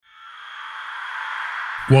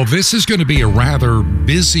Well, this is going to be a rather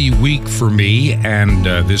busy week for me and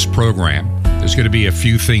this program. There's going to be a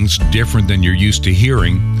few things different than you're used to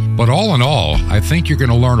hearing. But all in all, I think you're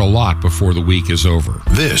going to learn a lot before the week is over.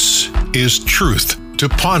 This is Truth to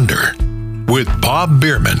Ponder with Bob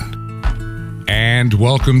Bierman. And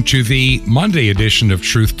welcome to the Monday edition of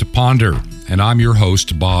Truth to Ponder. And I'm your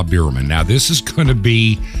host, Bob Bierman. Now, this is going to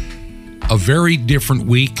be a very different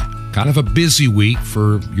week, kind of a busy week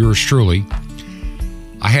for yours truly.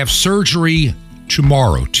 I have surgery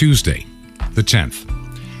tomorrow, Tuesday, the 10th.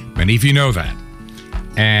 Many of you know that.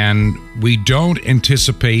 And we don't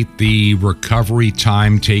anticipate the recovery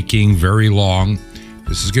time taking very long.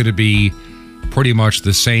 This is going to be pretty much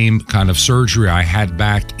the same kind of surgery I had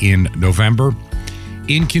back in November.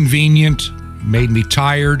 Inconvenient, made me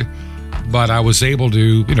tired, but I was able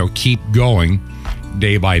to, keep going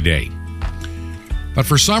day by day. But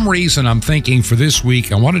for some reason, I'm thinking for this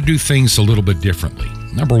week, I want to do things a little bit differently.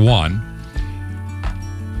 Number one,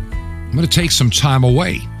 I'm going to take some time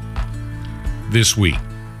away this week.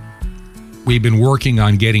 We've been working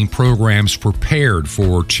on getting programs prepared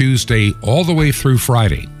for Tuesday all the way through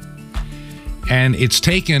Friday. And it's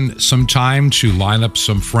taken some time to line up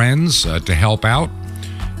some friends to help out.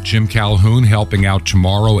 Jim Calhoun helping out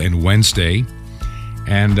tomorrow and Wednesday.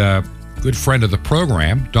 And a good friend of the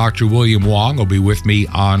program, Dr. William Wong, will be with me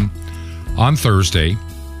on Thursday.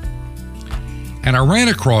 And I ran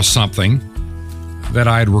across something that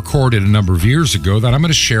I had recorded a number of years ago that I'm going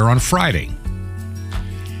to share on Friday.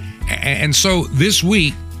 And so this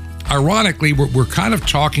week, ironically, we're kind of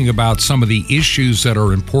talking about some of the issues that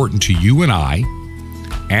are important to you and I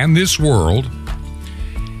and this world.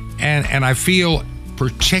 And I feel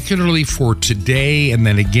particularly for today and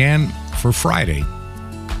then again for Friday,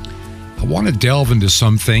 I want to delve into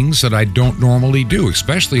some things that I don't normally do,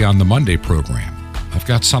 especially on the Monday program. I've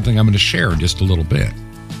got something I'm going to share in just a little bit.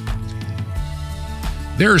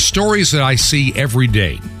 There are stories that I see every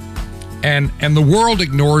day, and the world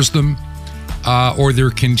ignores them or they're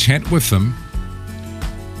content with them.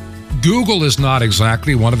 Google is not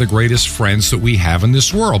exactly one of the greatest friends that we have in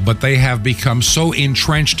this world, but they have become so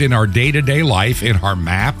entrenched in our day-to-day life, in our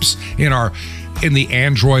maps, in the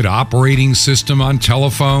Android operating system on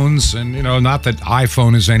telephones, and not that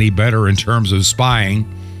iPhone is any better in terms of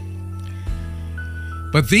spying.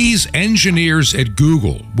 But these engineers at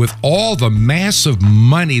Google, with all the massive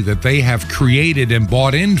money that they have created and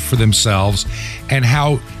bought in for themselves, and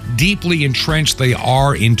how deeply entrenched they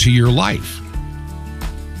are into your life.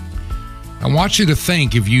 I want you to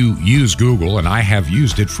think, if you use Google, and I have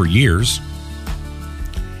used it for years,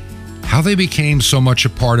 how they became so much a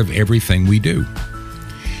part of everything we do.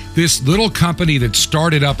 This little company that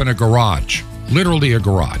started up in a garage, literally a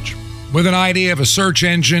garage, with an idea of a search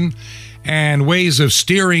engine and ways of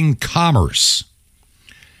steering commerce.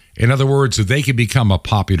 In other words, if they could become a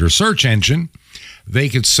popular search engine, they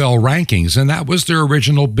could sell rankings, and that was their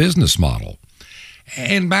original business model.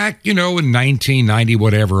 And back, in 1990,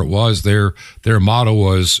 whatever it was, their motto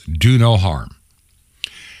was, do no harm.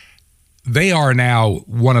 They are now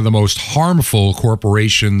one of the most harmful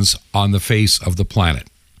corporations on the face of the planet.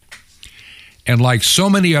 And like so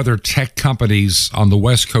many other tech companies on the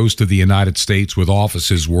west coast of the United States with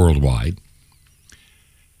offices worldwide,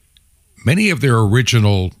 many of their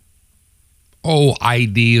original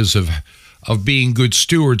ideas of being good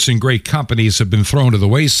stewards and great companies have been thrown to the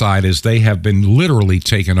wayside as they have been literally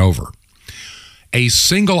taken over. A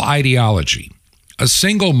single ideology, a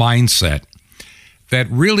single mindset that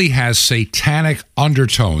really has satanic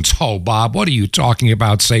undertones. Oh, Bob, what are you talking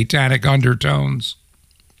about, satanic undertones?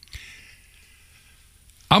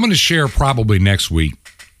 I'm going to share probably next week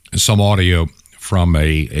some audio from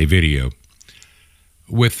a video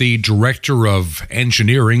with the director of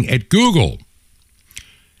engineering at Google.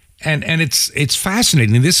 And it's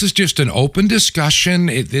fascinating. This is just an open discussion.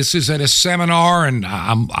 This is at a seminar, and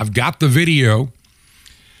I've got the video.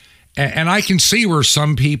 And I can see where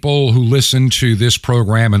some people who listen to this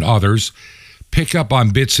program and others pick up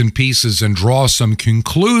on bits and pieces and draw some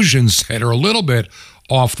conclusions that are a little bit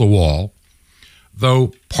off the wall.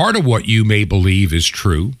 Though part of what you may believe is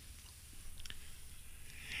true.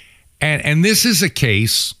 And this is a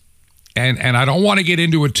case, and I don't want to get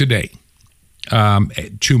into it today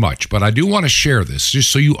too much, but I do want to share this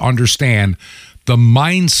just so you understand the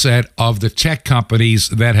mindset of the tech companies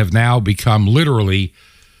that have now become literally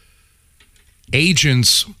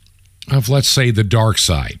agents of, let's say, the dark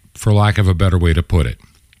side, for lack of a better way to put it.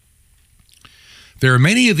 There are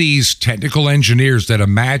many of these technical engineers that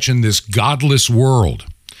imagine this godless world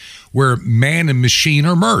where man and machine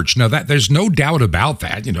are merged. Now, that there's no doubt about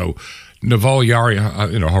that.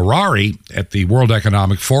 Harari at the World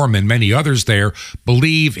Economic Forum and many others there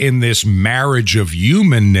believe in this marriage of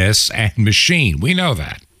humanness and machine. We know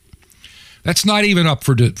that. That's not even up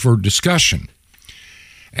for discussion.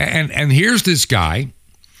 And here's this guy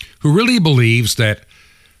who really believes that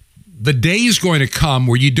the day is going to come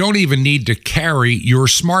where you don't even need to carry your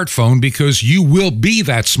smartphone because you will be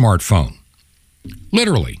that smartphone.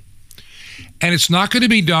 Literally. And it's not going to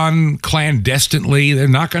be done clandestinely. They're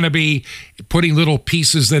not going to be putting little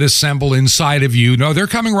pieces that assemble inside of you. No, they're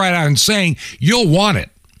coming right out and saying, you'll want it.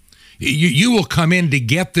 You will come in to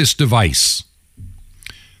get this device.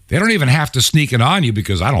 They don't even have to sneak it on you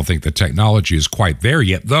because I don't think the technology is quite there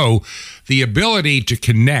yet, though the ability to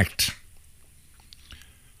connect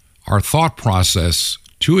our thought process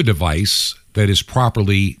to a device that is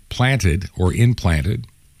properly planted or implanted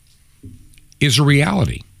is a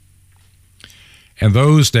reality. And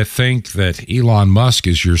those that think that Elon Musk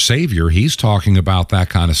is your savior, he's talking about that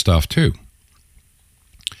kind of stuff too.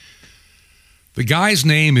 The guy's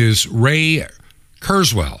name is Ray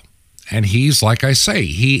Kurzweil. And he's, like I say,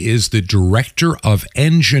 he is the director of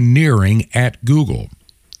engineering at Google.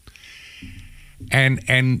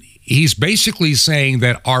 And he's basically saying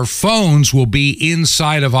that our phones will be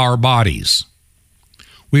inside of our bodies.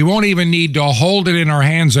 We won't even need to hold it in our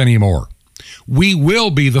hands anymore. We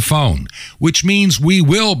will be the phone, which means we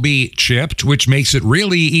will be chipped, which makes it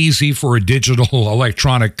really easy for a digital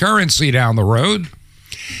electronic currency down the road.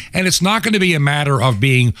 And it's not going to be a matter of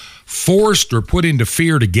being forced or put into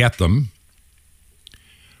fear to get them.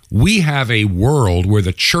 We have a world where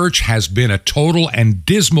the church has been a total and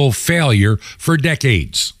dismal failure for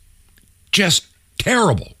decades. Just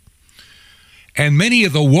terrible. And many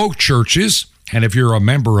of the woke churches, and if you're a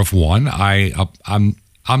member of one, I'm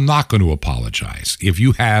not going to apologize. If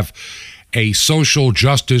you have a social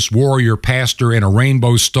justice warrior pastor in a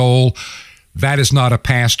rainbow stole, that is not a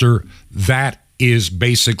pastor. That is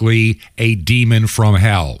basically a demon from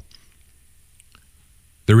hell.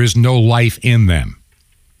 There is no life in them.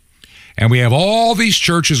 And we have all these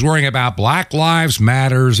churches worrying about Black Lives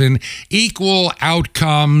Matters and equal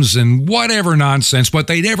outcomes and whatever nonsense, but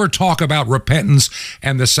they never talk about repentance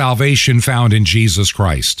and the salvation found in Jesus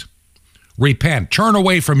Christ. Repent. Turn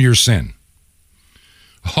away from your sin.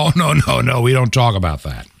 Oh, no, we don't talk about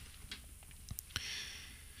that.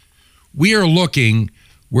 We are looking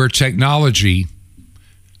where technology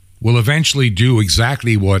will eventually do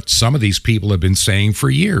exactly what some of these people have been saying for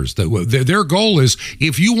years. Their goal is,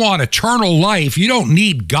 if you want eternal life, you don't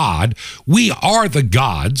need God. We are the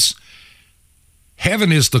gods.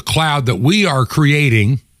 Heaven is the cloud that we are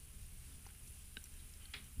creating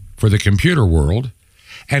for the computer world.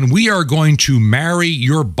 And we are going to marry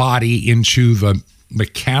your body into the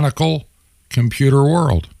mechanical computer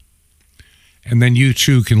world. And then you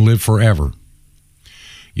too can live forever.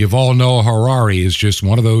 Yuval Noah Harari is just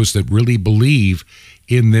one of those that really believe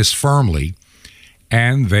in this firmly,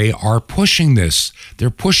 and they are pushing this. They're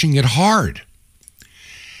pushing it hard.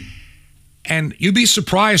 And you'd be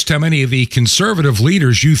surprised how many of the conservative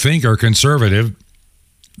leaders you think are conservative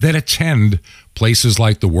that attend places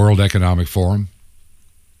like the World Economic Forum.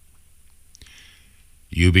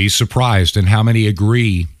 You'd be surprised in how many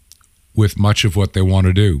agree with much of what they want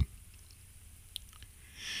to do.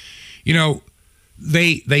 You know,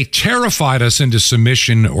 They terrified us into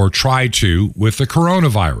submission, or tried to, with the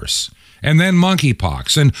coronavirus and then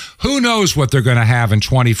monkeypox. And who knows what they're going to have in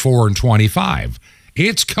 24 and 25.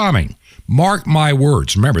 It's coming. Mark my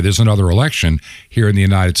words. Remember, there's another election here in the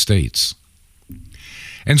United States.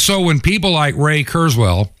 And so when people like Ray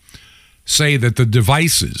Kurzweil say that the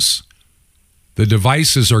devices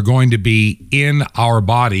are going to be in our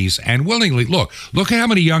bodies and willingly, look at how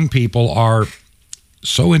many young people are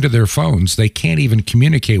so into their phones, they can't even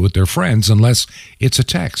communicate with their friends unless it's a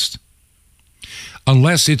text,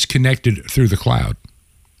 unless it's connected through the cloud.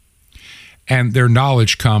 And their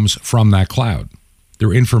knowledge comes from that cloud.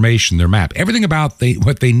 Their information, their map, everything about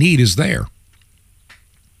what they need is there.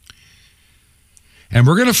 And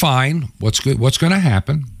we're going to find what's going to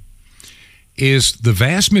happen is the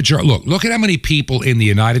vast majority. Look at how many people in the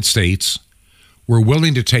United States were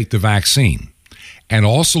willing to take the vaccine. And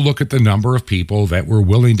also look at the number of people that were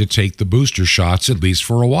willing to take the booster shots, at least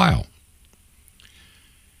for a while.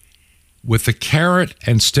 With the carrot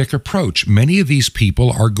and stick approach, many of these people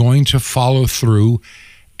are going to follow through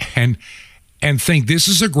and think this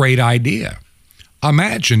is a great idea.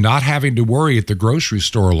 Imagine not having to worry at the grocery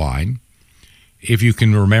store line if you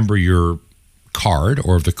can remember your card,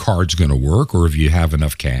 or if the card's going to work, or if you have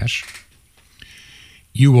enough cash.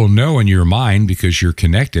 You will know in your mind, because you're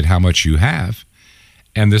connected, how much you have,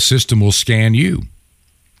 and the system will scan you.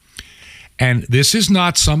 And this is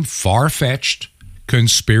not some far-fetched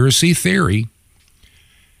conspiracy theory.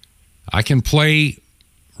 I can play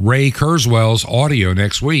Ray Kurzweil's audio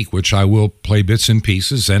next week, which I will play bits and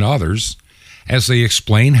pieces, and others, as they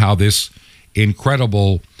explain how this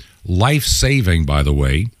incredible, life-saving, by the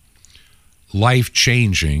way,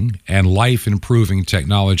 life-changing and life-improving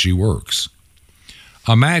technology works.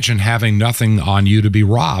 Imagine having nothing on you to be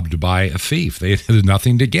robbed by a thief. They had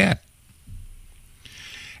nothing to get.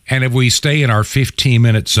 And if we stay in our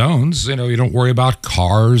 15-minute zones, you don't worry about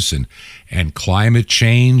cars and climate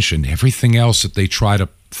change and everything else that they try to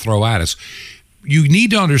throw at us. You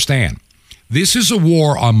need to understand, this is a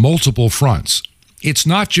war on multiple fronts. It's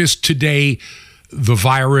not just today the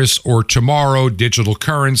virus, or tomorrow digital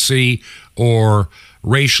currency, or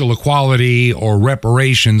racial equality, or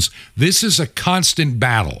reparations. This is a constant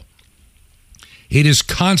battle. It is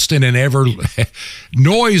constant and ever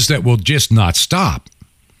noise that will just not stop.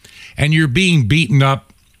 And you're being beaten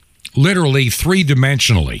up literally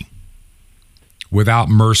three-dimensionally without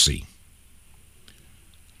mercy.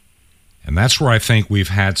 And that's where I think we've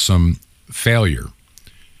had some failure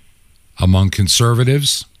among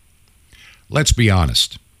conservatives. Let's be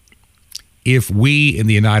honest. If we in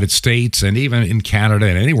the United States and even in Canada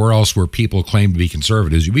and anywhere else where people claim to be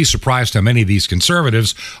conservatives, you'd be surprised how many of these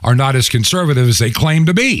conservatives are not as conservative as they claim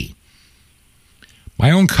to be. My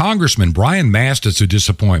own congressman, Brian Mast, is a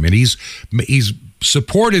disappointment. He's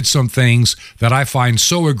supported some things that I find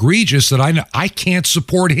so egregious that I can't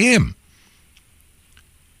support him.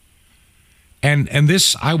 And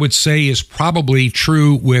this, I would say, is probably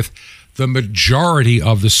true with the majority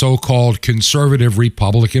of the so-called conservative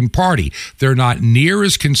Republican Party. They're not near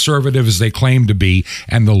as conservative as they claim to be,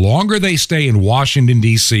 and the longer they stay in Washington,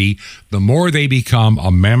 D.C., the more they become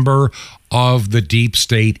a member of the deep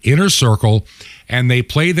state inner circle, and they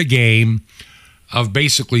play the game of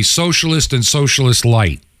basically socialist and socialist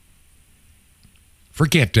light.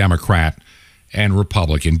 Forget Democrat and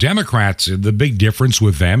Republican. Democrats, the big difference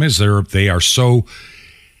with them is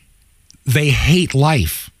they hate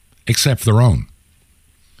life except their own.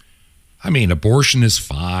 I mean, abortion is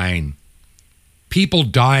fine. People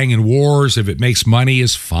dying in wars, if it makes money,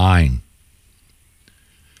 is fine.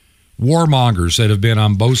 Warmongers that have been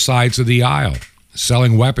on both sides of the aisle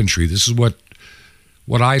selling weaponry. This is what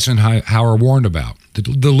Eisenhower warned about,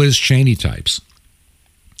 the Liz Cheney types.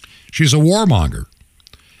 She's a warmonger.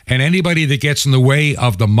 And anybody that gets in the way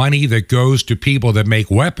of the money that goes to people that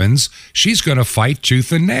make weapons, she's going to fight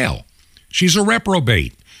tooth and nail. She's a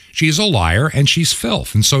reprobate. She's a liar, and she's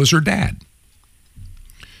filth, and so is her dad.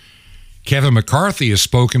 Kevin McCarthy has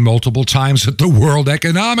spoken multiple times at the World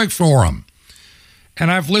Economic Forum,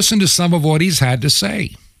 and I've listened to some of what he's had to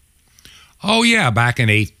say. Oh, yeah, back in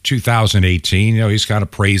 2018, he's kind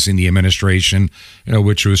of praising the administration,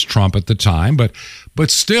 which was Trump at the time, but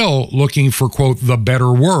still looking for, quote, the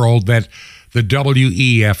better world that the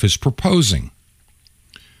WEF is proposing.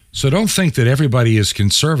 So don't think that everybody is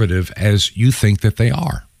conservative as you think that they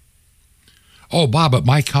are. Oh, Bob, but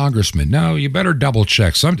my congressman. No, you better double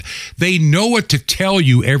check. They know what to tell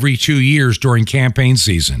you every 2 years during campaign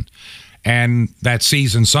season. And that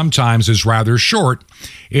season sometimes is rather short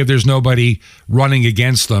if there's nobody running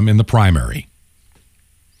against them in the primary.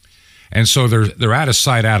 And so they're out of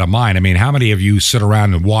sight, out of mind. I mean, how many of you sit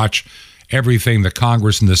around and watch everything the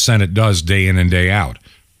Congress and the Senate does day in and day out?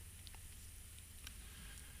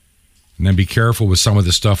 And then be careful with some of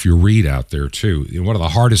the stuff you read out there, too. One of the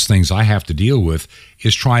hardest things I have to deal with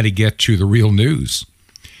is trying to get to the real news.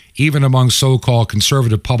 Even among so-called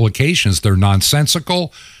conservative publications, they're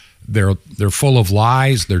nonsensical. They're full of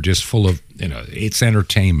lies. They're just full of, it's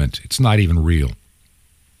entertainment. It's not even real.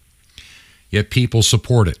 Yet people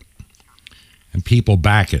support it. And people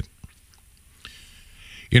back it.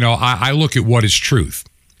 I look at what is truth.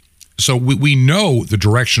 So we know the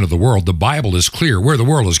direction of the world. The Bible is clear where the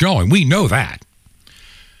world is going. We know that.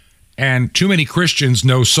 And too many Christians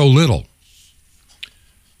know so little.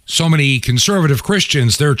 So many conservative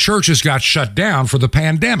Christians, their churches got shut down for the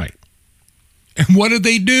pandemic. And what did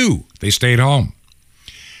they do? They stayed home.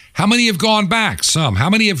 How many have gone back? Some. How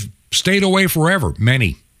many have stayed away forever?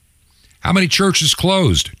 Many. How many churches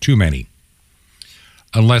closed? Too many.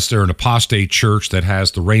 Unless they're an apostate church that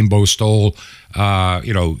has the rainbow stole,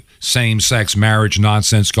 same-sex marriage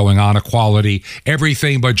nonsense going on, equality,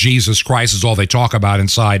 everything but Jesus Christ is all they talk about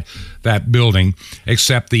inside that building,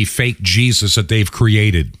 except the fake Jesus that they've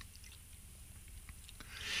created.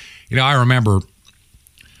 I remember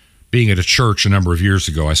being at a church a number of years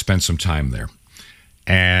ago. I spent some time there,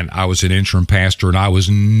 and I was an interim pastor, and I was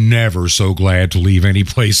never so glad to leave any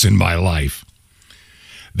place in my life.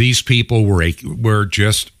 These people were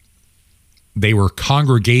just they were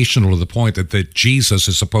congregational to the point that Jesus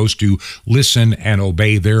is supposed to listen and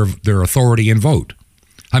obey their authority and vote.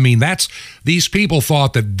 I mean, these people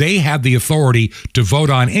thought that they had the authority to vote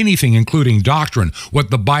on anything, including doctrine, what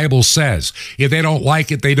the Bible says. If they don't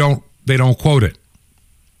like it, they don't quote it.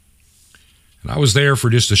 And I was there for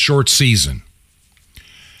just a short season.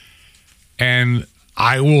 And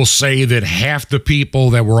I will say that half the people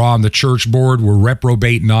that were on the church board were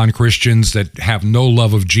reprobate non-Christians that have no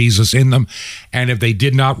love of Jesus in them. And if they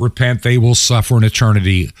did not repent, they will suffer an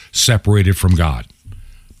eternity separated from God.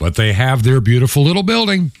 But they have their beautiful little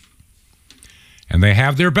building, and they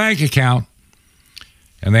have their bank account,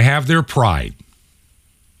 and they have their pride.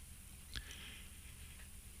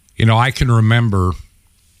 You know, I can remember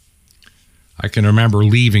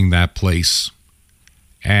leaving that place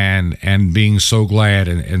and being so glad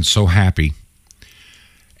and so happy.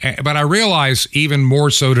 But I realize even more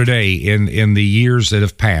so today in the years that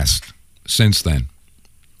have passed since then,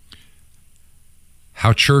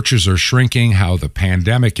 how churches are shrinking, how the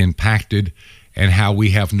pandemic impacted, and how we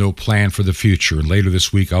have no plan for the future. And later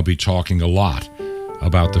this week, I'll be talking a lot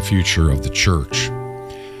about the future of the church.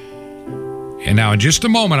 And now in just a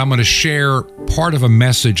moment, I'm going to share part of a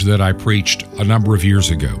message that I preached a number of years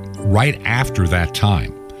ago, right after that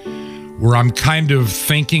time, where I'm kind of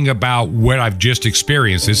thinking about what I've just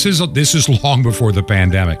experienced. This is long before the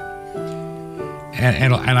pandemic.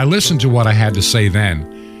 And I listened to what I had to say then,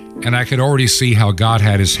 and I could already see how God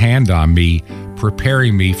had his hand on me,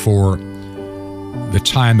 preparing me for the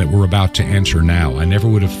time that we're about to enter now. I never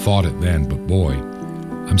would have thought it then, but boy,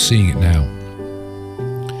 I'm seeing it now.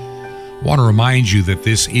 I want to remind you that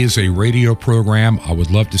this is a radio program. I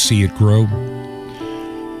would love to see it grow.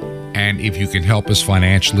 And if you can help us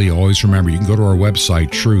financially, always remember, you can go to our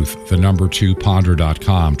website,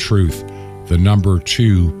 truth2ponder.com,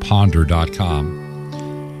 truth2ponder.com.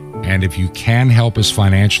 And if you can help us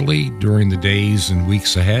financially during the days and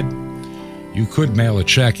weeks ahead, you could mail a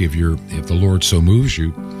check if the Lord so moves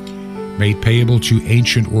you, made payable to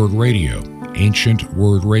Ancient Word Radio, Ancient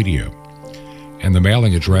Word Radio. And the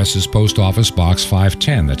mailing address is Post Office Box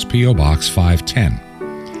 510. That's P.O. Box 510.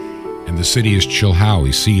 And the city is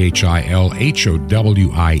Chilhowie,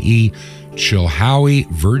 Chilhowie, Chilhowie,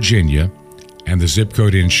 Virginia. And the zip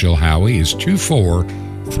code in Chilhowie is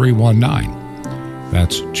 24319.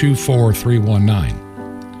 That's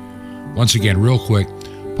 24319. Once again, real quick,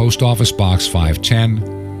 Post Office Box 510,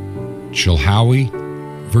 Chilhowie,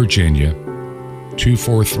 Virginia,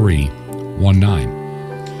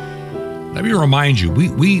 24319. Let me remind you,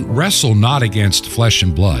 we wrestle not against flesh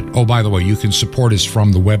and blood. Oh, by the way, you can support us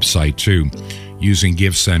from the website, too, using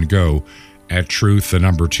Give, Send, Go at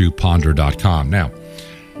truth2ponder.com. Now,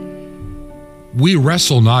 we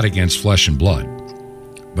wrestle not against flesh and blood,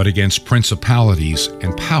 but against principalities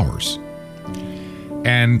and powers.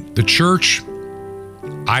 And the church,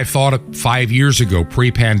 I thought 5 years ago,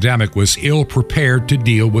 pre-pandemic, was ill-prepared to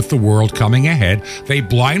deal with the world coming ahead. They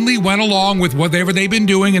blindly went along with whatever they've been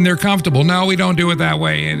doing, and they're comfortable. No, we don't do it that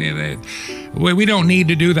way. We don't need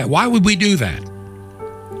to do that. Why would we do that?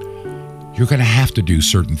 You're going to have to do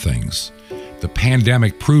certain things. The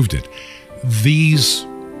pandemic proved it. These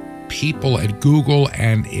people at Google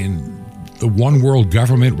and in the one world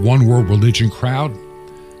government, one world religion crowd,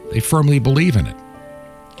 they firmly believe in it.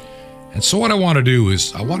 And so what I want to do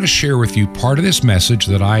is I want to share with you part of this message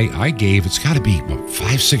that I gave. It's got to be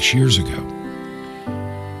 5-6 years ago.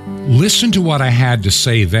 Listen to what I had to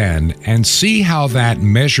say then and see how that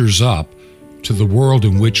measures up to the world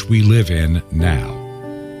in which we live in now.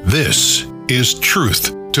 This is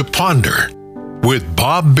Truth to Ponder with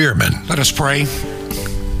Bob Bierman. Let us pray.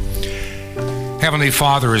 Heavenly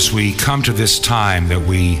Father, as we come to this time that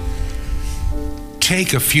we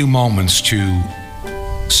take a few moments to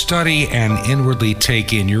study and inwardly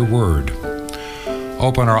take in your word,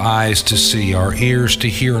 open our eyes to see, our ears to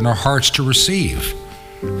hear, and our hearts to receive.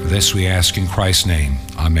 For this we ask in Christ's name.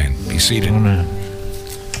 Amen. Be seated. Amen.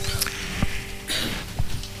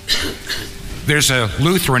 There's a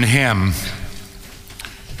Lutheran hymn,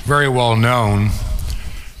 very well known,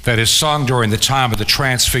 that is sung during the time of the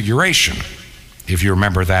Transfiguration, if you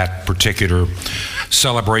remember that particular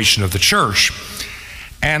celebration of the church.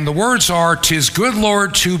 And the words are, "'Tis good,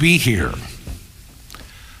 Lord, to be here.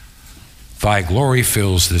 Thy glory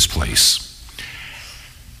fills this place."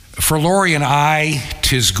 For Lori and I,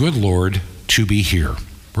 'tis good, Lord, to be here.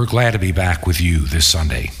 We're glad to be back with you this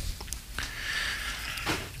Sunday.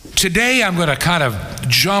 Today, I'm going to kind of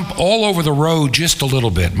jump all over the road just a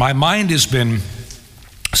little bit. My mind has been,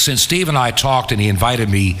 since Steve and I talked and he invited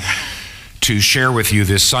me to share with you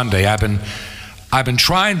this Sunday, I've been I've been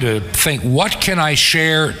trying to think, what can I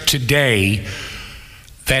share today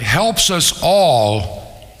that helps us all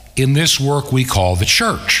in this work we call the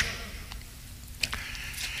church?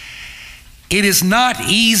 It is not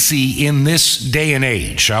easy in this day and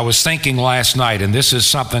age. I was thinking last night, and this is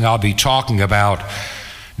something I'll be talking about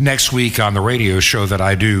next week on the radio show that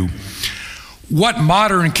I do. What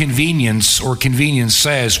modern convenience or convenience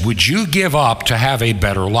says would you give up to have a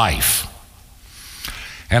better life?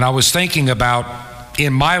 And I was thinking about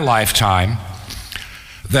in my lifetime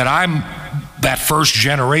that I'm that first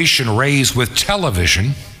generation raised with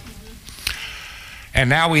television. And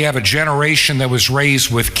now we have a generation that was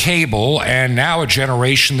raised with cable, and now a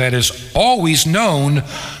generation that has always known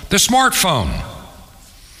the smartphone,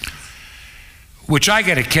 which I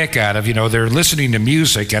get a kick out of. You know, they're listening to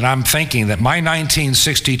music, and I'm thinking that my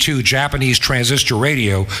 1962 Japanese transistor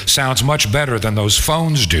radio sounds much better than those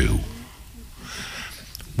phones do.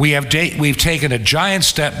 We've taken a giant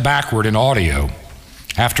step backward in audio.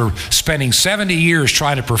 After spending 70 years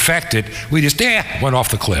trying to perfect it, we just went off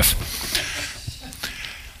the cliff.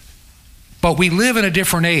 But we live in a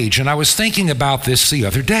different age, and I was thinking about this the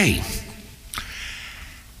other day.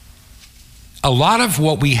 A lot of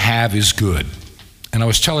what we have is good, and I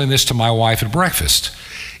was telling this to my wife at breakfast.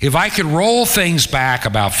 If I could roll things back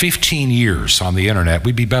about 15 years on the internet,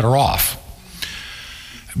 we'd be better off,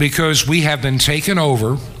 because we have been taken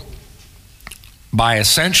over by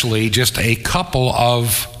essentially just a couple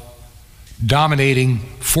of dominating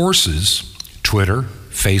forces: Twitter,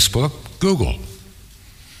 Facebook, Google.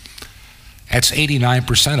 That's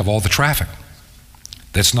 89% of all the traffic.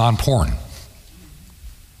 That's non-porn.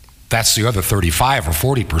 That's the other 35 or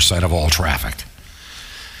 40% of all traffic.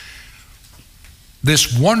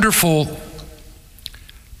 This wonderful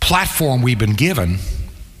platform we've been given,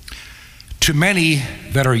 to many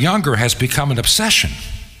that are younger, has become an obsession.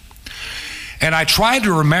 And I tried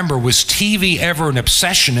to remember, was TV ever an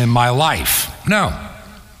obsession in my life? No.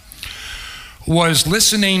 Was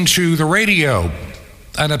listening to the radio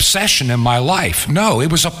an obsession in my life? No,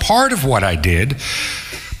 it was a part of what I did,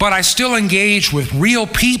 but I still engaged with real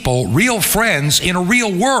people, real friends in a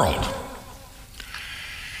real world.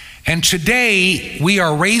 And today we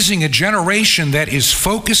are raising a generation that is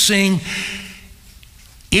focusing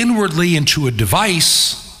inwardly into a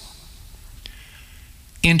device,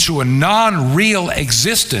 into a non-real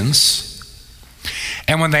existence,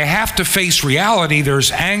 and when they have to face reality,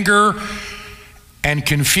 there's anger and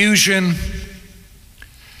confusion,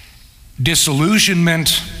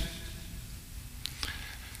 disillusionment,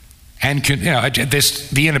 and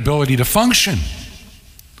the inability to function.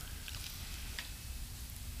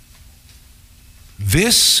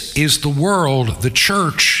 This is the world the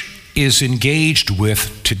church is engaged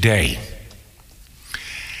with today.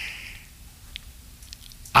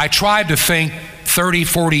 I tried to think 30,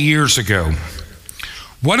 40 years ago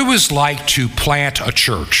what it was like to plant a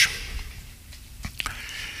church.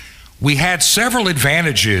 We had several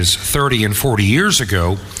advantages 30 and 40 years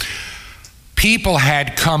ago. People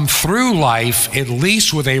had come through life at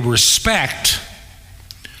least with a respect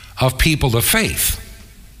of people of faith.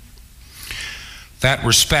 That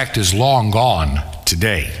respect is long gone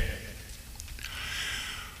today.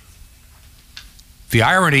 The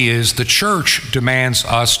irony is the church demands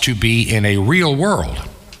us to be in a real world.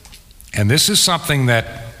 And this is something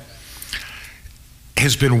that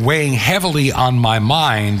has been weighing heavily on my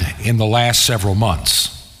mind in the last several months.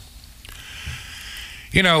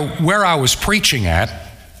 You know, where I was preaching at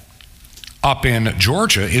up in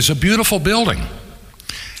Georgia is a beautiful building.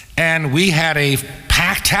 And we had a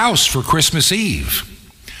packed house for Christmas Eve.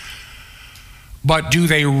 But do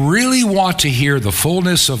they really want to hear the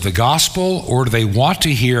fullness of the gospel, or do they want to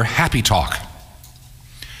hear happy talk?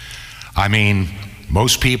 I mean,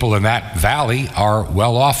 most people in that valley are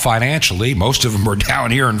well off financially. Most of them are down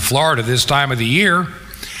here in Florida this time of the year.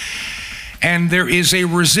 And there is a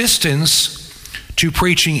resistance to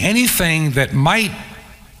preaching anything that might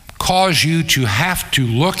cause you to have to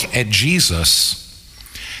look at Jesus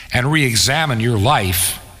and re-examine your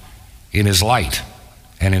life in his light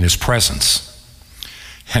and in his presence.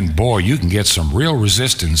 And boy, you can get some real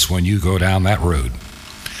resistance when you go down that road.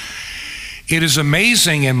 It is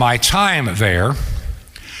amazing in my time there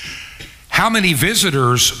how many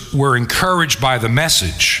visitors were encouraged by the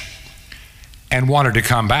message and wanted to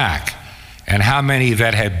come back, and how many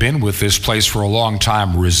that had been with this place for a long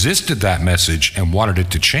time resisted that message and wanted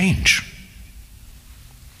it to change.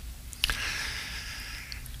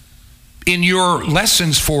 In your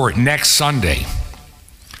lessons for next Sunday,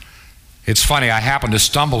 it's funny, I happened to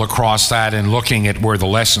stumble across that in looking at where the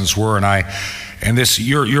lessons were, and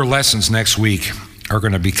your lessons next week are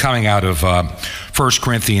going to be coming out of 1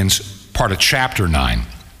 Corinthians, part of chapter 9.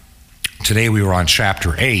 Today we were on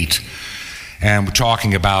chapter 8, and we're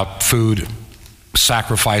talking about food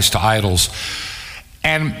sacrificed to idols.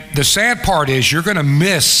 And the sad part is you're going to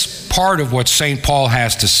miss part of what St. Paul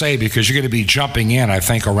has to say, because you're going to be jumping in, I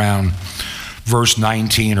think, around verse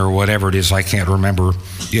 19 or whatever it is. I can't remember.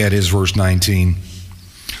 Yeah, it is verse 19.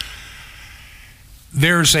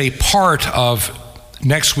 There's a part of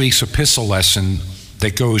next week's epistle lesson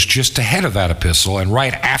that goes just ahead of that epistle and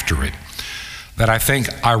right after it that I think,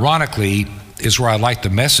 ironically, is where I'd like the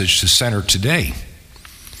message to center today.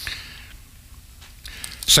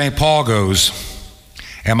 St. Paul goes,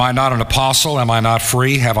 "Am I not an apostle? Am I not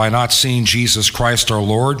free? Have I not seen Jesus Christ our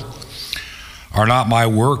Lord? Are not my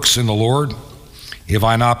works in the Lord? If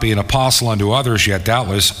I not be an apostle unto others, yet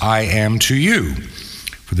doubtless I am to you.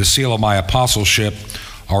 For the seal of my apostleship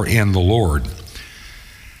are in the Lord."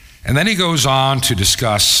 And then he goes on to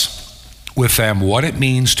discuss with them what it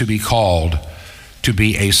means to be called to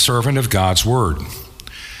be a servant of God's word,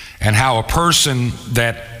 and how a person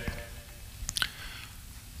that,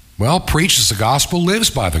 well, preaches the gospel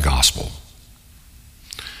lives by the gospel.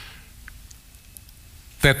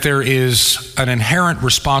 That there is an inherent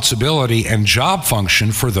responsibility and job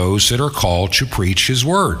function for those that are called to preach his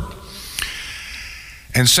word.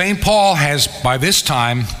 And St. Paul has, by this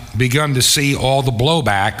time, begun to see all the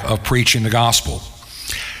blowback of preaching the gospel.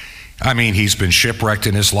 I mean, he's been shipwrecked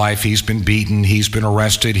in his life, he's been beaten, he's been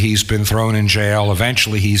arrested, he's been thrown in jail.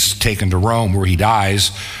 Eventually, he's taken to Rome, where he dies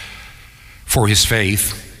for his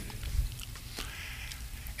faith.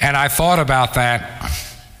 And I thought about that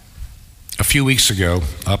a few weeks ago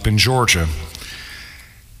up in Georgia,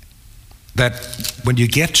 that when you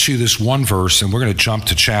get to this one verse, and we're going to jump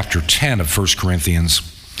to chapter 10 of 1 Corinthians,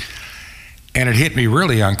 and it hit me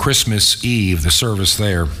really on Christmas Eve, the service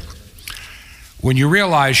there, when you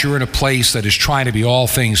realize you're in a place that is trying to be all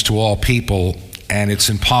things to all people, and it's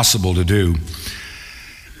impossible to do.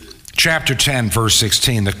 Chapter 10, verse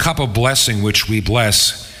 16, "The cup of blessing which we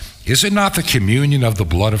bless, is it not the communion of the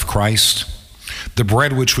blood of Christ? The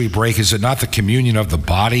bread which we break, is it not the communion of the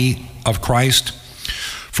body of Christ?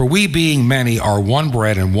 For we, being many, are one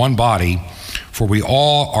bread and one body, for we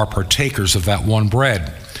all are partakers of that one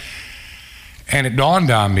bread." And it dawned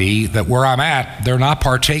on me that where I'm at, they're not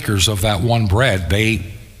partakers of that one bread.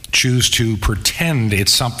 They choose to pretend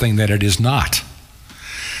it's something that it is not.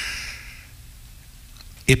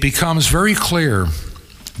 It becomes very clear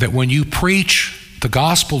that when you preach the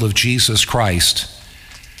gospel of Jesus Christ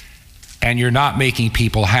and you're not making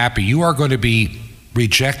people happy, you are going to be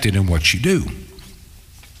rejected in what you do.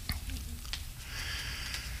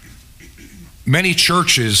 Many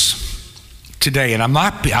churches today, and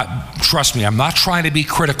trust me, I'm not trying to be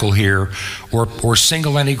critical here or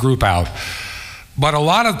single any group out, but a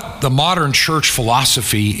lot of the modern church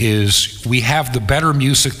philosophy is we have the better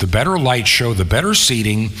music, the better light show, the better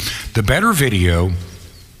seating, the better video,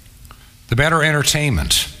 the better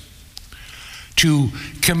entertainment, to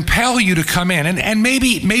compel you to come in. And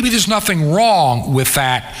maybe there's nothing wrong with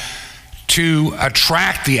that to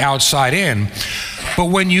attract the outside in. But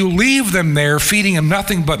when you leave them there feeding them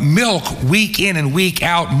nothing but milk week in and week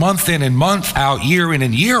out, month in and month out, year in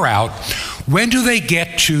and year out, when do they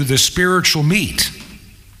get to the spiritual meat?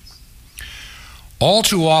 All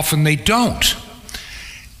too often they don't.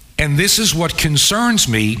 And this is what concerns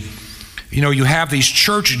me. You know, you have these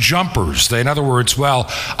church jumpers. In other words, well,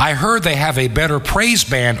 I heard they have a better praise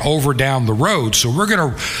band over down the road, so we're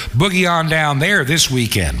going to boogie on down there this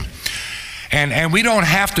weekend. And we don't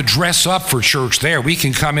have to dress up for church there. We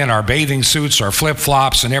can come in our bathing suits, our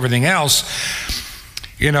flip-flops, and everything else.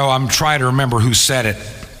 You know, I'm trying to remember who said it.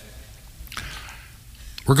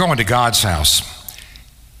 We're going to God's house.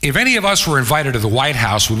 If any of us were invited to the White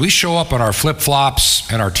House, would we show up in our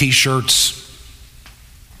flip-flops and our T-shirts?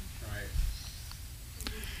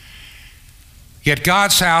 Right. Yet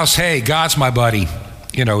God's house, hey, God's my buddy.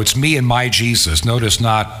 You know, it's me and my Jesus. Notice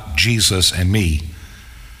not Jesus and me.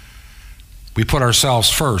 We put ourselves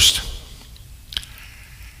first.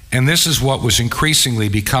 And this is what was increasingly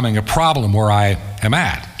becoming a problem where I am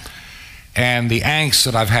at, and the angst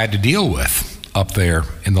that I've had to deal with up there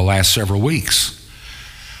in the last several weeks.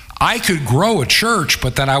 I could grow a church,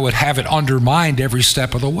 but then I would have it undermined every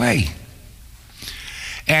step of the way.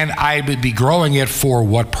 And I would be growing it for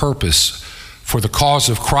what purpose? For the cause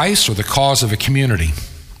of Christ or the cause of a community?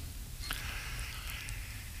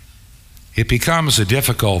 It becomes a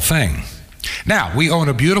difficult thing. Now, we own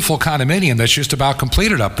a beautiful condominium that's just about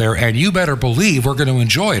completed up there, and you better believe we're going to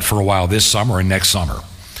enjoy it for a while this summer and next summer.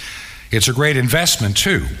 It's a great investment,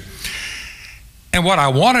 too. And what I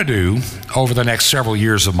want to do over the next several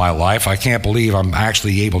years of my life, I can't believe I'm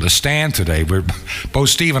actually able to stand today. Both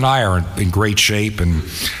Steve and I are in great shape, and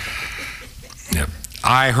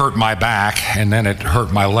I hurt my back, and then it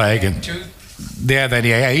hurt my leg, and then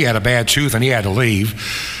he had a bad tooth, and he had to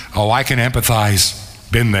leave. Oh, I can empathize.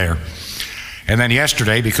 Been there. And then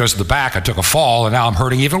yesterday, because of the back, I took a fall, and now I'm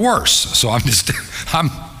hurting even worse. So I'm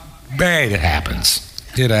bad. It happens.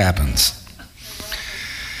 It happens.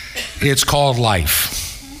 It's called life.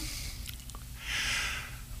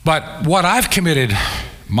 But what I've committed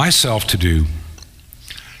myself to do,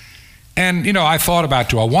 and, I thought about,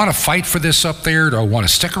 do I want to fight for this up there? Do I want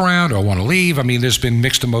to stick around? Do I want to leave? I mean, there's been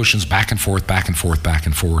mixed emotions back and forth, back and forth, back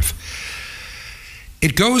and forth.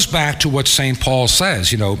 It goes back to what St. Paul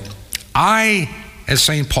says. I, as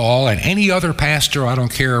St. Paul, and any other pastor, I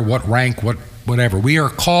don't care what rank, whatever, we are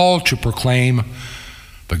called to proclaim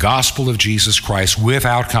the gospel of Jesus Christ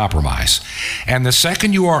without compromise. And the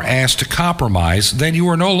second you are asked to compromise, then you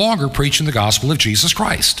are no longer preaching the gospel of Jesus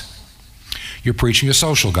Christ. You're preaching a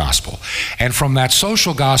social gospel. And from that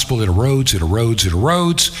social gospel, it erodes,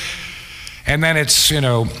 and then it's,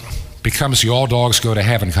 becomes the all dogs go to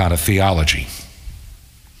heaven kind of theology.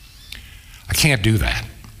 I can't do that.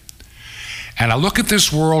 And I look at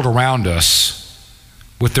this world around us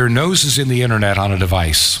with their noses in the internet on a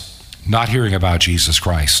device, not hearing about Jesus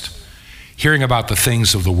Christ, hearing about the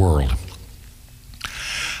things of the world.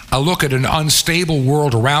 I look at an unstable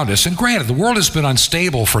world around us, and granted, the world has been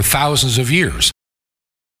unstable for thousands of years.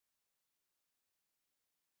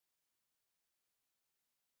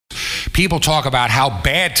 People talk about how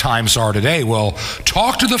bad times are today. Well,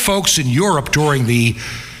 talk to the folks in Europe during the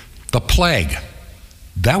plague.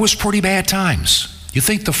 That was pretty bad times. You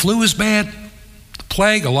think the flu is bad? The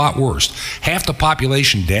plague, a lot worse. Half the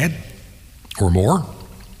population dead or more.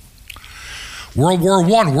 World War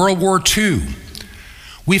I, World War II.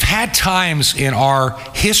 We've had times in our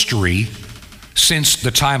history since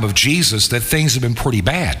the time of Jesus that things have been pretty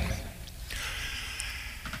bad.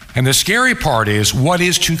 And the scary part is what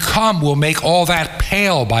is to come will make all that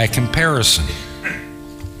pale by comparison.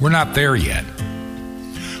 We're not there yet.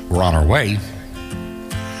 We're on our way.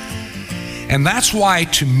 And that's why,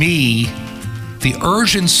 to me, the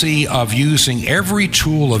urgency of using every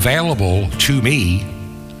tool available to me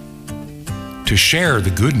to share the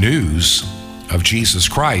good news of Jesus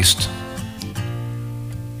Christ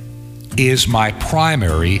is my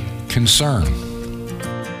primary concern.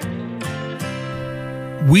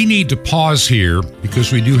 We need to pause here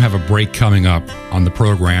because we do have a break coming up on the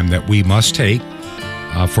program that we must take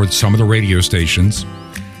for some of the radio stations.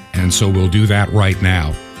 And so we'll do that right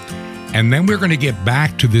now. And then we're going to get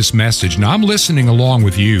back to this message. Now, I'm listening along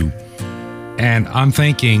with you, and I'm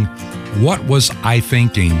thinking, what was I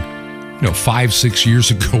thinking, 5-6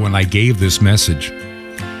 years ago when I gave this message?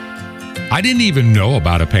 I didn't even know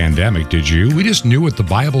about a pandemic, did you? We just knew what the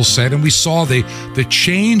Bible said, and we saw the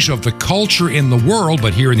change of the culture in the world.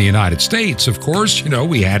 But here in the United States, of course,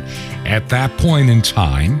 we had, at that point in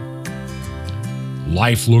time,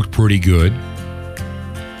 life looked pretty good.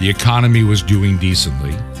 The economy was doing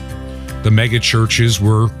decently. The mega churches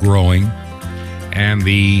were growing, and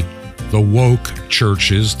the woke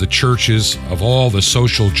churches, the churches of all the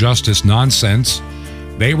social justice nonsense,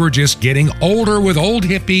 they were just getting older with old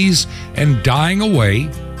hippies and dying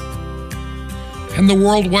away, and the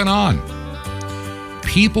world went on.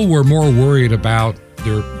 People were more worried about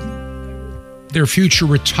their future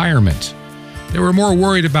retirement. They were more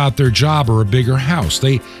worried about their job or a bigger house.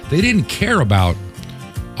 They didn't care about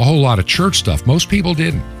a whole lot of church stuff. Most people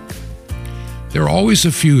didn't. There are always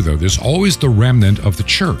a few, though. There's always the remnant of the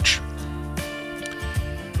church.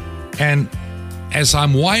 And as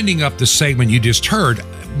I'm winding up the segment you just heard,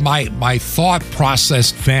 my thought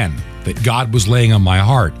process then that God was laying on my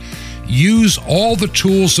heart, use all the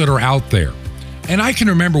tools that are out there. And I can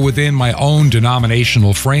remember within my own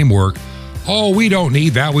denominational framework, we don't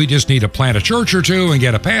need that. We just need to plant a church or two and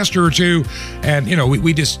get a pastor or two. And,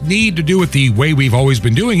 we just need to do it the way we've always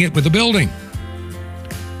been doing it with the building.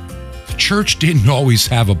 The church didn't always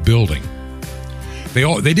have a building.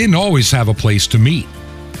 They didn't always have a place to meet.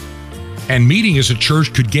 And meeting as a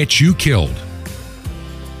church could get you killed.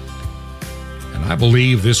 And I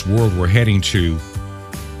believe this world we're heading to,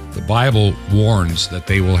 the Bible warns that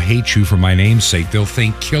they will hate you for my name's sake. They'll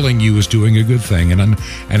think killing you is doing a good thing and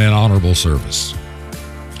an honorable service.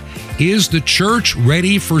 Is the church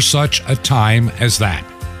ready for such a time as that?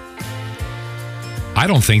 I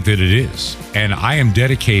don't think that it is. And I am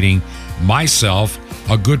dedicating myself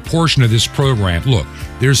a good portion of this program. Look,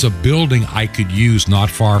 there's a building I could use not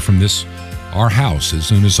far from our house. As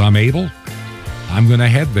soon as I'm able, I'm going to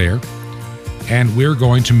head there. and we're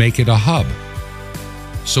going to make it a hub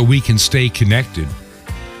so we can stay connected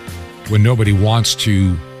when nobody wants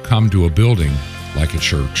to come to a building like a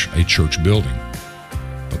church building,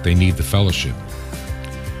 but they need the fellowship.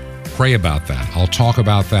 Pray about that. I'll talk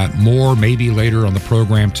about that more maybe later on the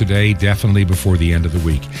program today, definitely before the end of the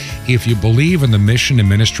week. If you believe in the mission and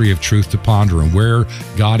ministry of Truth to Ponder and where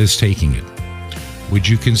God is taking it, would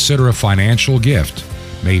you consider a financial gift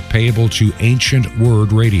made payable to Ancient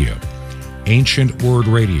Word Radio? Ancient Word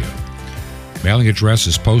Radio. Mailing address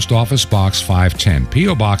is Post Office Box 510,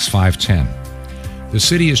 P.O. Box 510. The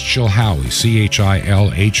city is Chilhowie,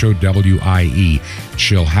 Chilhowie,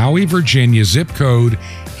 Chilhowie, Virginia. Zip code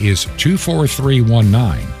is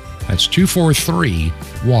 24319. That's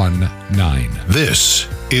 24319. This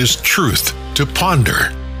is Truth to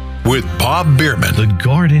Ponder with Bob Bierman. The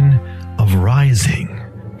Garden of Rising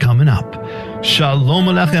coming up. Shalom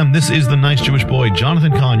Aleichem. This is the nice Jewish boy,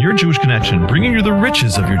 Jonathan Cahn, your Jewish connection, bringing you the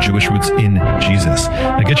riches of your Jewish roots in Jesus.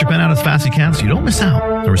 Now get your pen out as fast as you can so you don't miss out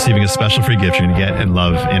on receiving a special free gift you're going to get and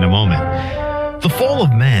love in a moment. The fall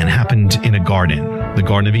of man happened in a garden, the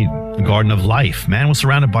Garden of Eden, the Garden of Life. Man was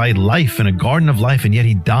surrounded by life in a garden of life, and yet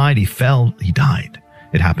he died, he fell, he died.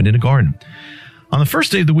 It happened in a garden. On the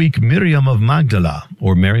first day of the week, Miriam of Magdala,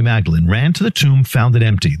 or Mary Magdalene, ran to the tomb, found it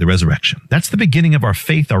empty, the resurrection. That's the beginning of our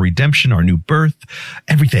faith, our redemption, our new birth,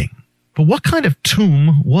 everything. But what kind of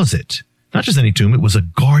tomb was it? Not just any tomb, it was a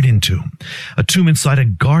garden tomb. A tomb inside a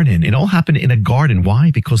garden. It all happened in a garden.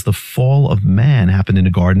 Why? Because the fall of man happened in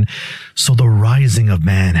a garden, so the rising of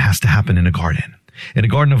man has to happen in a garden. In a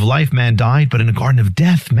garden of life, man died, but in a garden of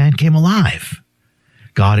death, man came alive.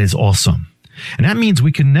 God is awesome. And that means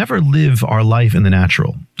we can never live our life in the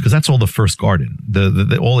natural, because that's all the first garden,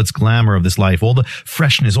 all its glamour of this life, all the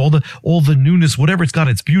freshness, all the newness, whatever it's got,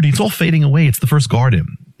 its beauty, it's all fading away. It's the first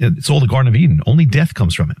garden. It's all the Garden of Eden. Only death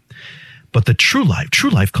comes from it. But the true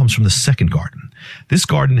life comes from the second garden. This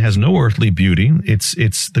garden has no earthly beauty.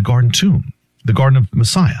 It's the garden tomb, the garden of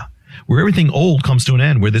Messiah, where everything old comes to an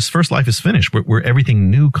end, where this first life is finished, where everything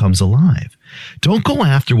new comes alive. Don't go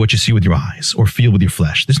after what you see with your eyes or feel with your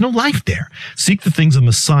flesh. There's no life there. Seek the things of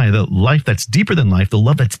Messiah, the life that's deeper than life, the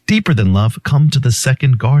love that's deeper than love. Come to the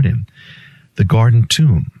second garden, the garden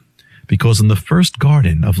tomb. Because in the first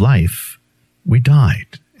garden of life, we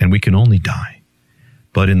died, and we can only die.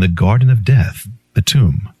 But in the garden of death, the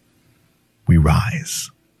tomb, we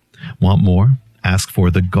rise. Want more? Ask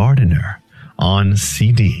for The Gardener on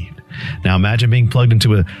CD. Now imagine being plugged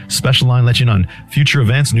into a special line, let you in on future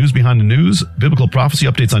events, news behind the news, biblical prophecy,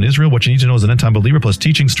 updates on Israel, what you need to know as an end-time believer, plus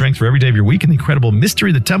teaching strength for every day of your week, and the incredible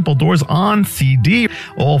mystery of the temple doors on CD.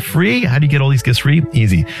 All free. How do you get all these gifts free?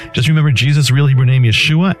 Easy. Just remember Jesus' real Hebrew name,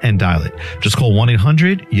 Yeshua, and dial it. Just call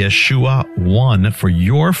 1-800-YESHUA-1 for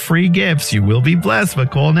your free gifts. You will be blessed,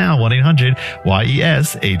 but call now,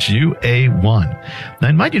 1-800-YESHUA-1. Now I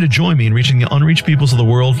invite you to join me in reaching the unreached peoples of the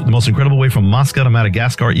world, the most incredible way from Moscow to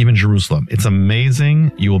Madagascar, even Jerusalem. It's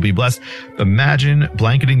amazing. You will be blessed. Imagine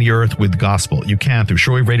blanketing the earth with gospel. You can through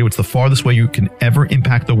Shortwave Radio. It's the farthest way you can ever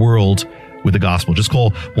impact the world with the gospel. Just call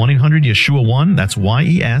 1-800-YESHUA-1. That's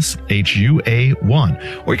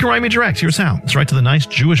YESHUA-1. Or you can write me direct. Here's how. It's right to the nice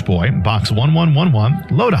Jewish boy, Box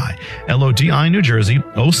 1111, Lodi, Lodi, New Jersey,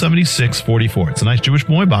 07644. It's a nice Jewish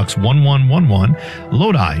boy, Box 1111,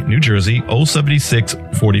 Lodi, New Jersey,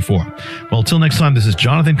 07644. Well, till next time, this is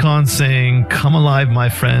Jonathan Cahn saying, come alive, my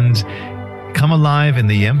friend. Come alive in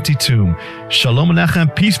the empty tomb. Shalom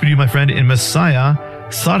Aleichem. Peace be to you, my friend, in Messiah,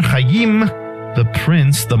 Sar Chaim, the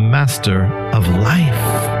Prince, the Master of Life.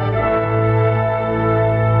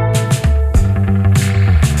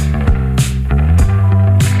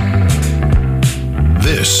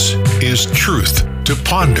 This is Truth to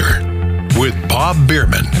Ponder with Bob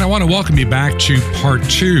Bierman. And I want to welcome you back to part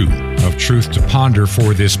 2 of Truth to Ponder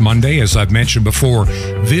for this Monday. As I've mentioned before,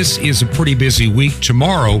 this is a pretty busy week.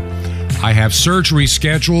 Tomorrow, I have surgery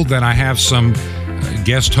scheduled, then I have some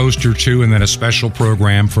guest host or two, and then a special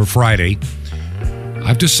program for Friday.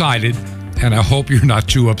 I've decided, and I hope you're not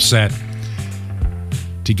too upset,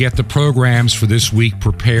 to get the programs for this week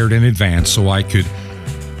prepared in advance so I could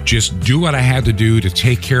just do what I had to do to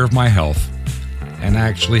take care of my health and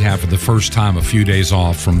actually have for the first time a few days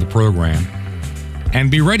off from the program and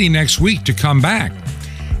be ready next week to come back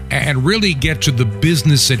and really get to the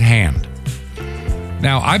business at hand.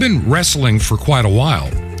 Now, I've been wrestling for quite a while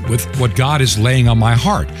with what God is laying on my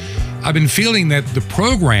heart. I've been feeling that the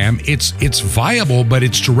program, it's viable, but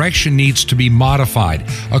its direction needs to be modified,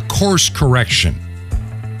 a course correction.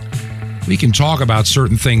 We can talk about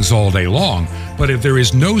certain things all day long, but if there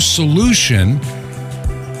is no solution,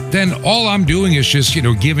 then all I'm doing is just,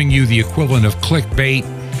 giving you the equivalent of clickbait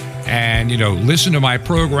and listen to my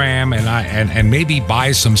program and maybe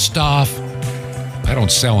buy some stuff. I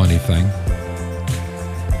don't sell anything.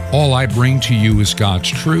 All I bring to you is God's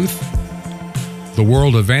truth, the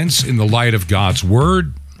world events in the light of God's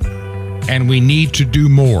word, and we need to do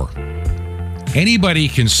more. Anybody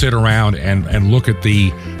can sit around and look at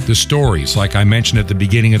the stories, like I mentioned at the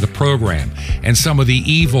beginning of the program, and some of the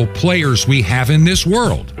evil players we have in this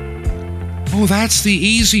world. Oh, that's the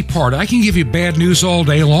easy part. I can give you bad news all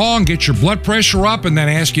day long, get your blood pressure up, and then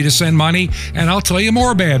ask you to send money, and I'll tell you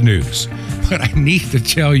more bad news. But I need to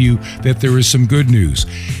tell you that there is some good news,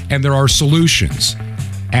 and there are solutions.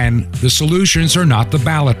 And the solutions are not the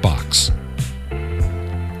ballot box,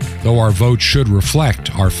 though our vote should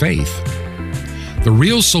reflect our faith. The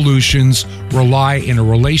real solutions rely in a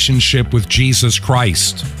relationship with Jesus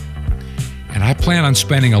Christ. And I plan on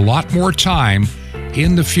spending a lot more time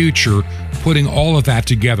in the future putting all of that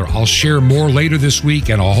together. I'll share more later this week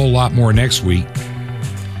and a whole lot more next week.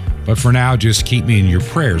 But for now, just keep me in your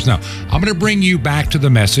prayers. Now, I'm going to bring you back to the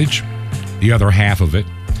message, the other half of it,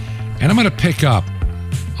 and I'm going to pick up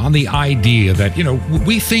on the idea that,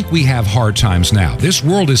 we think we have hard times now. This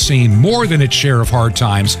world has seen more than its share of hard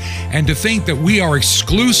times, and to think that we are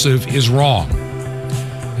exclusive is wrong.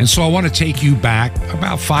 And so I want to take you back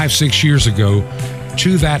about 5-6 years ago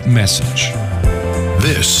to that message.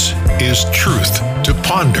 This is Truth to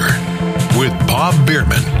Ponder with Bob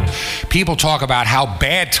Bierman. People talk about how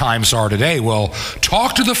bad times are today. Well,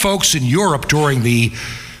 talk to the folks in Europe during the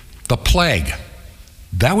plague.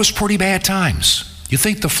 That was pretty bad times. You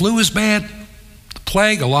think the flu is bad? The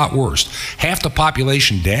plague, a lot worse. Half the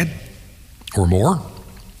population dead or more.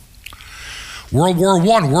 World War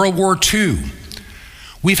I, World War II.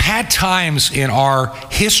 We've had times in our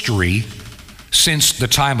history since the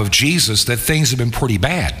time of Jesus that things have been pretty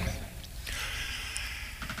bad.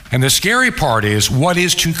 And the scary part is what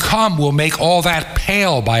is to come will make all that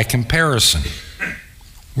pale by comparison.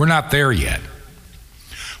 We're not there yet.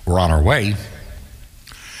 We're on our way.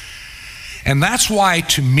 And that's why,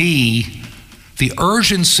 to me, the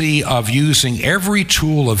urgency of using every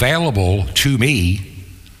tool available to me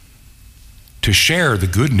to share the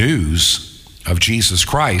good news of Jesus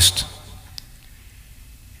Christ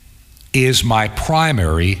is my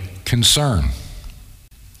primary concern,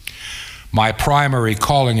 my primary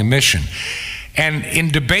calling and mission. And in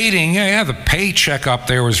debating, the paycheck up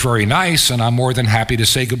there was very nice, and I'm more than happy to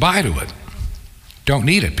say goodbye to it. Don't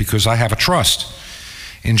need it because I have a trust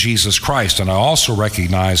in Jesus Christ. And I also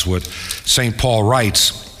recognize what St. Paul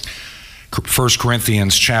writes, 1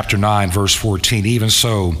 Corinthians chapter 9, verse 14, even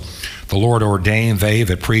so, the Lord ordained they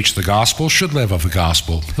that preach the gospel should live of the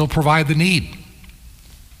gospel. He'll provide the need.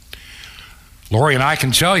 Lori and I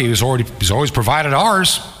can tell you he's always provided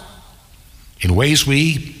ours in ways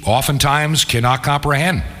we oftentimes cannot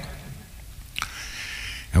comprehend.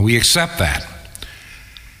 And we accept that.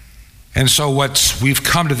 And so we've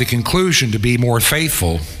come to the conclusion to be more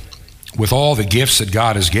faithful with all the gifts that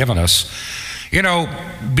God has given us.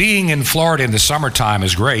 Being in Florida in the summertime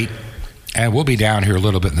is great, and we'll be down here a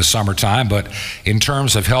little bit in the summertime, but in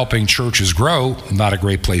terms of helping churches grow, not a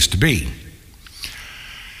great place to be.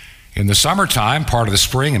 In the summertime, part of the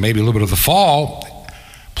spring, and maybe a little bit of the fall,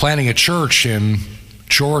 planting a church in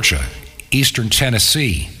Georgia, eastern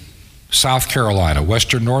Tennessee, South Carolina,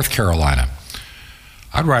 western North Carolina,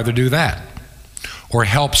 I'd rather do that, or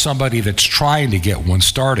help somebody that's trying to get one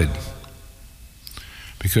started,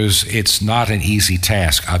 because it's not an easy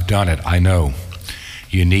task. I've done it. I know.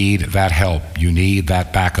 You need that help. You need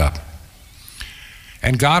that backup.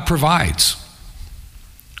 And God provides.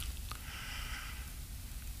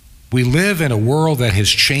 We live in a world that is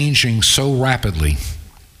changing so rapidly.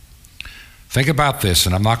 Think about this,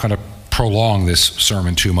 and I'm not going to prolong this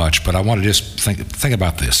sermon too much, but I want to just think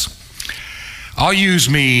about this. I'll use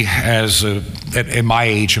me as at my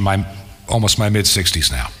age, in almost my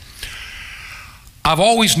mid-60s now. I've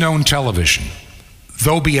always known television,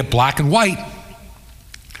 though be it black and white.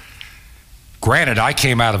 Granted, I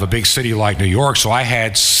came out of a big city like New York, so I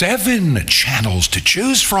had 7 channels to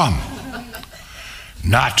choose from,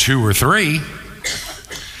 not 2 or 3.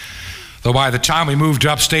 Though by the time we moved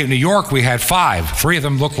to upstate New York, we had 5. 3 of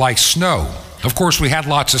them looked like snow. Of course, we had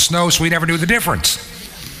lots of snow, so we never knew the difference.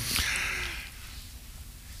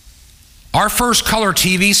 Our first color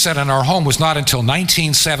TV set in our home was not until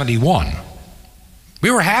 1971. We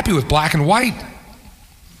were happy with black and white.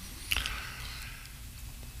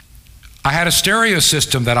 I had a stereo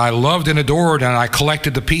system that I loved and adored, and I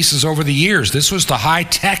collected the pieces over the years. This was the high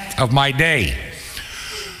tech of my day.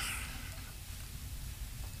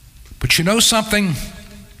 But you know something?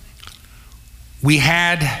 We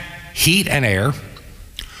had heat and air.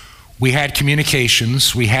 We had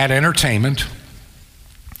communications, we had entertainment,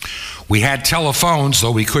 we had telephones,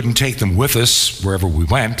 though we couldn't take them with us wherever we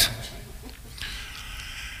went,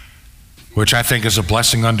 which I think is a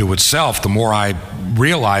blessing unto itself. The more I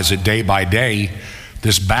realize it day by day,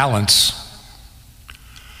 this balance.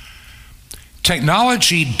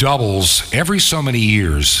 Technology doubles every so many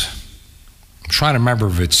years. I'm trying to remember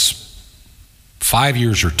if it's 5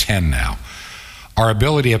 years or 10 now. Our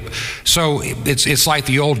ability to, so it's like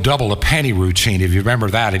the old double a penny routine. If you remember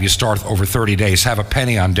that, if you start over 30 days, have a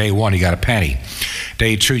penny on day 1, you got a penny.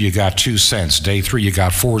 Day 2, you got 2 cents. Day 3, you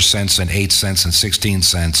got 4 cents and 8 cents and 16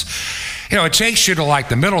 cents. You know, it takes you to like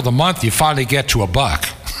the middle of the month, you finally get to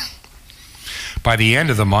 $1. By the end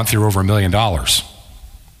of the month, you're over $1 million.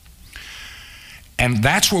 And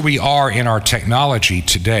that's where we are in our technology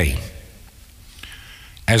today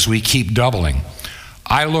as we keep doubling.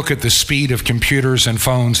 I look at the speed of computers and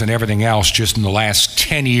phones and everything else just in the last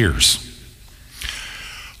 10 years.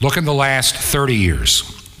 Look in the last 30 years.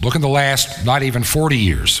 Look in the last not even 40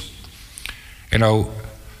 years. You know,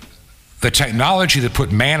 the technology that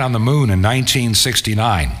put man on the moon in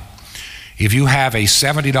 1969, if you have a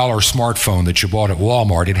 $70 smartphone that you bought at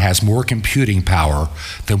Walmart, it has more computing power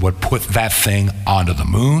than what put that thing onto the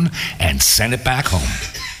moon and sent it back home.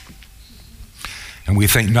 And we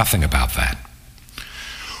think nothing about that.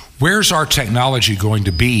 Where's our technology going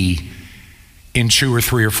to be in 2 or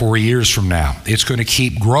 3 or 4 years from now? It's going to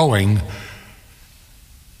keep growing.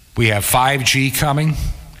 We have 5G coming,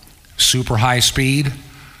 super high speed.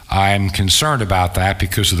 I'm concerned about that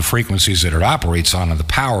because of the frequencies that it operates on and the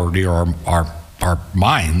power near our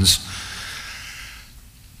minds.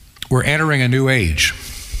 We're entering a new age,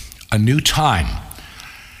 a new time.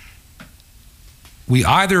 We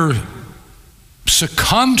either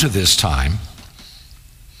succumb to this time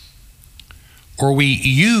or we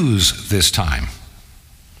use this time.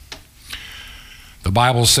 The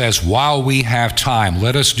Bible says, while we have time,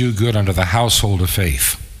 let us do good unto the household of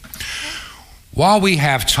faith. While we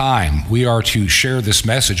have time, we are to share this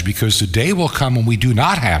message because the day will come when we do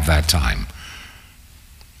not have that time.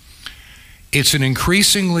 It's an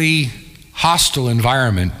increasingly hostile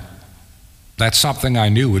environment. That's something I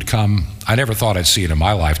knew would come. I never thought I'd see it in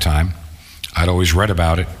my lifetime. I'd always read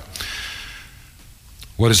about it.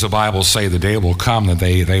 What does the Bible say? The day will come that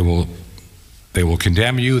they will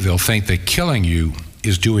condemn you. They'll think that killing you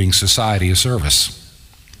is doing society a service,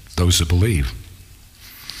 those that believe.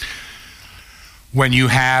 When you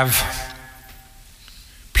have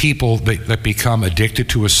people that become addicted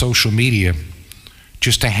to a social media,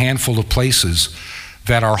 just a handful of places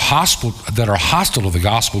that are hostile to the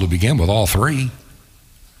gospel to begin with, all three,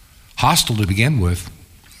 hostile to begin with,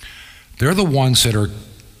 they're the ones that are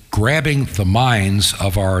grabbing the minds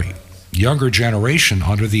of our younger generation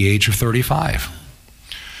under the age of 35.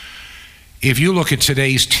 If you look at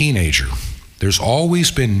today's teenager, there's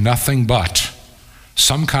always been nothing but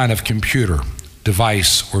some kind of computer,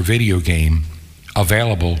 device, or video game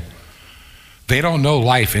available. They don't know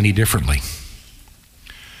life any differently.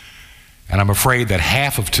 And I'm afraid that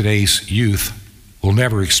half of today's youth will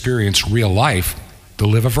never experience real life. They'll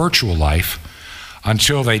live a virtual life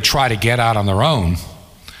until they try to get out on their own,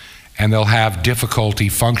 and they'll have difficulty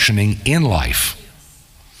functioning in life.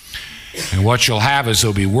 And what you'll have is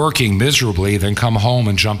they'll be working miserably, then come home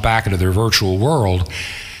and jump back into their virtual world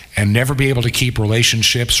and never be able to keep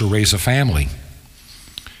relationships or raise a family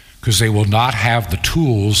because they will not have the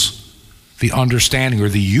tools, the understanding, or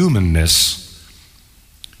the humanness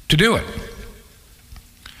to do it.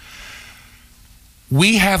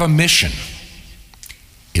 We have a mission.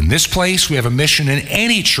 In this place, we have a mission in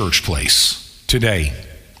any church place today.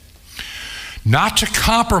 Not to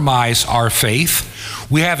compromise our faith.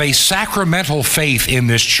 We have a sacramental faith in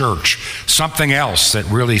this church, something else that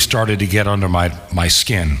really started to get under my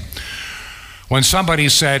skin. When somebody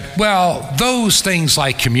said, well, those things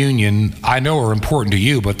like communion, I know are important to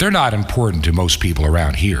you, but they're not important to most people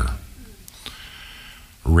around here.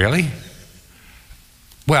 Really?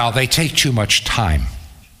 Well, they take too much time.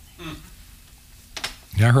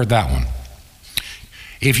 Yeah, I heard that one.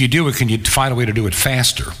 If you do it, can you find a way to do it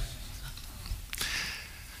faster?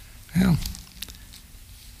 Well,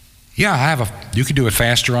 yeah, you can do it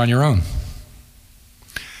faster on your own.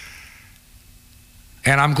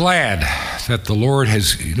 And I'm glad that the Lord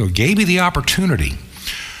has, gave me the opportunity,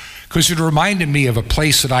 because it reminded me of a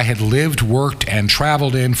place that I had lived, worked, and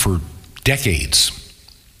traveled in for decades.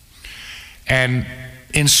 And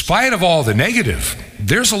in spite of all the negative,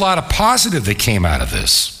 there's a lot of positive that came out of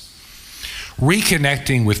this.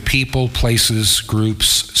 Reconnecting with people, places,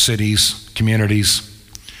 groups, cities, communities.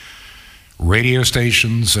 radio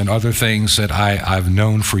stations and other things that I've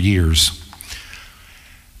known for years,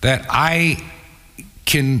 that I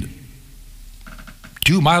can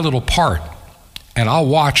do my little part and I'll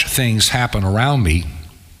watch things happen around me.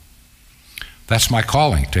 That's my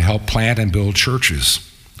calling, to help plant and build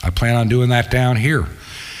churches. I plan on doing that down here.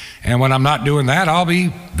 And when I'm not doing that, I'll be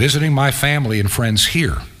visiting my family and friends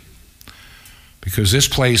here, because this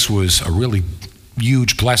place was a really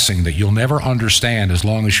huge blessing that you'll never understand as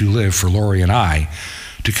long as you live, for Lori and I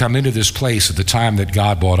to come into this place at the time that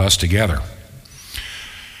God brought us together.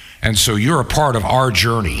 And so you're a part of our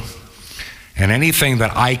journey. And anything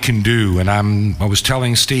that I can do, and I was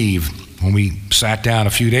telling Steve when we sat down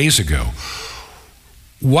a few days ago,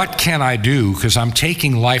 what can I do? Because I'm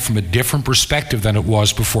taking life from a different perspective than it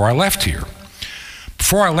was before I left here.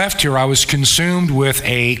 Before I left here, I was consumed with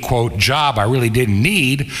a, quote, job I really didn't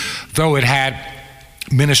need, though it had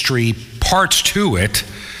ministry parts to it.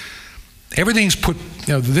 Everything's put,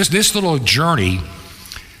 this little journey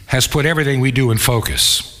has put everything we do in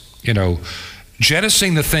focus.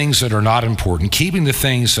 Jettisoning the things that are not important, keeping the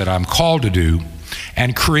things that I'm called to do,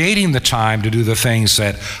 and creating the time to do the things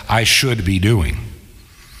that I should be doing.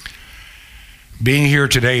 Being here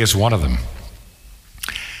today is one of them.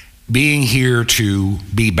 Being here to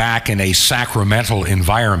be back in a sacramental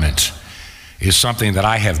environment is something that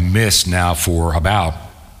I have missed now for about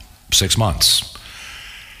 6 months.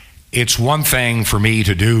 It's one thing for me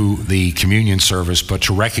to do the communion service, but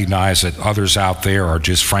to recognize that others out there are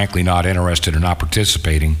just frankly not interested or not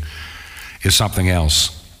participating is something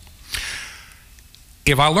else.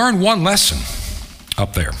 If I learned one lesson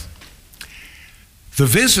up there, the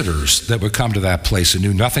visitors that would come to that place and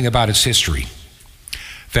knew nothing about its history,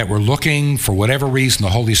 that were looking for whatever reason,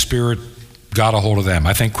 the Holy Spirit got a hold of them.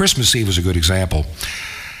 I think Christmas Eve was a good example.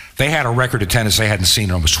 They had a record attendance they hadn't seen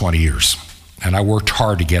in almost 20 years. And I worked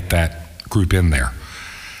hard to get that group in there.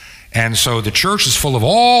 And so the church is full of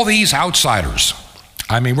all these outsiders.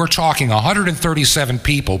 I mean, we're talking 137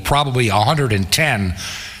 people, probably 110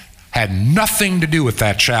 had nothing to do with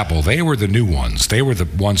that chapel. They were the new ones. They were the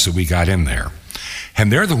ones that we got in there.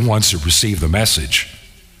 And they're the ones that received the message.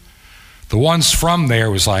 The ones from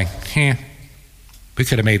there was like, we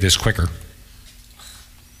could have made this quicker.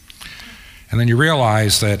 And then you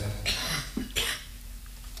realize that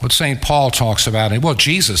what St. Paul talks about, well,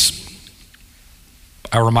 Jesus,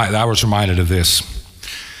 I was reminded of this.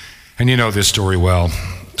 And you know this story well,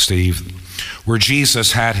 Steve, where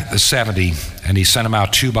Jesus had the 70 and he sent them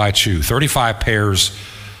out 2 by 2, 35 pairs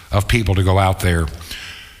of people to go out there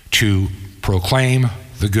to proclaim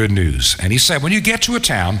the good news. And he said, when you get to a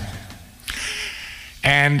town,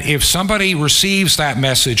 and if somebody receives that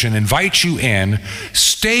message and invites you in,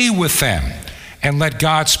 stay with them and let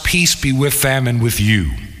God's peace be with them and with you.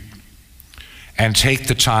 And take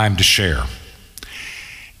the time to share.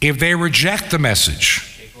 If they reject the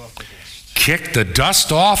message, kick the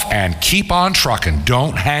dust off and keep on trucking.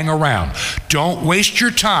 Don't hang around. Don't waste your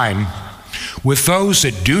time with those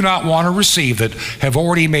that do not want to receive, that have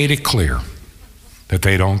already made it clear that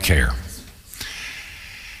they don't care.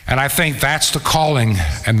 And I think that's the calling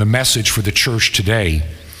and the message for the church today.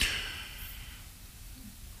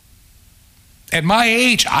 At my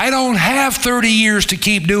age, I don't have 30 years to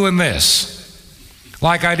keep doing this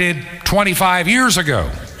like I did 25 years ago.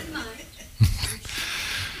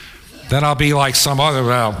 Then I'll be like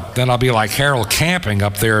then I'll be like Harold Camping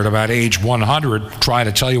up there at about age 100 trying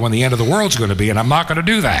to tell you when the end of the world's going to be, and I'm not going to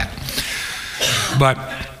do that. But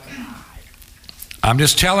I'm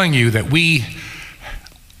just telling you that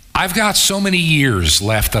I've got so many years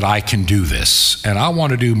left that I can do this, and I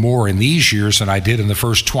want to do more in these years than I did in the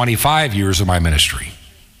first 25 years of my ministry.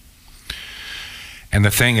 And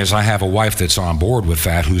the thing is, I have a wife that's on board with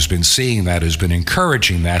that, who's been seeing that, who's been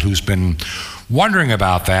encouraging that, who's been wondering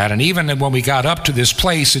about that. And even when we got up to this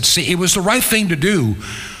place, it was the right thing to do,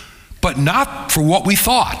 but not for what we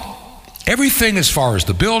thought. Everything as far as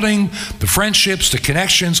the building, the friendships, the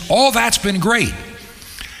connections, all that's been great.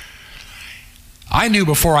 I knew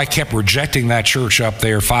before I kept rejecting that church up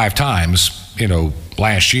there 5 times,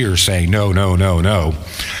 last year, saying no,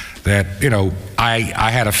 that,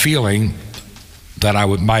 I had a feeling that I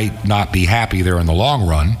might not be happy there in the long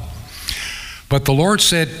run. But the Lord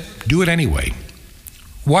said, do it anyway.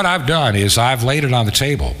 What I've done is I've laid it on the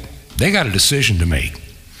table. They got a decision to make.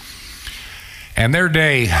 And their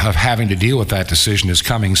day of having to deal with that decision is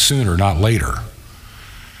coming sooner, not later.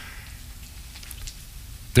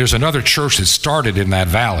 There's another church that started in that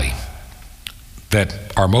valley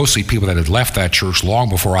that are mostly people that had left that church long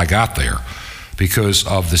before I got there because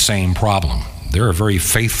of the same problem. They're a very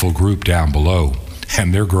faithful group down below,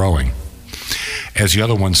 and they're growing. as the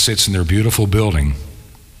other one sits in their beautiful building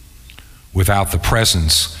without the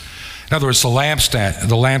presence. In other words, the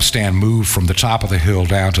lampstand moved from the top of the hill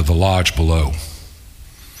down to the lodge below.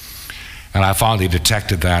 And I finally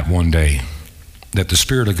detected that one day, that the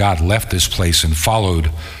Spirit of God left this place and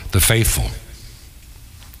followed the faithful.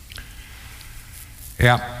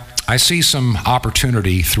 Yeah, I see some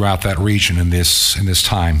opportunity throughout that region in this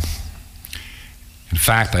time. In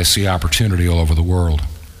fact, I see opportunity all over the world.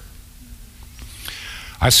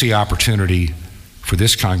 I see opportunity for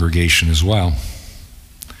this congregation as well.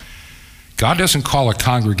 God doesn't call a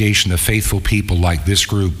congregation of faithful people like this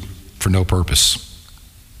group for no purpose.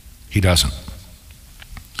 He doesn't.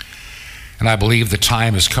 And I believe the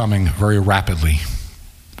time is coming very rapidly,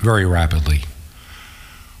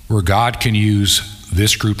 where God can use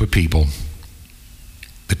this group of people.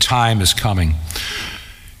 The time is coming.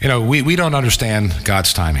 You know, we don't understand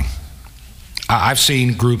God's timing. I've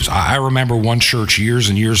seen groups. I remember one church years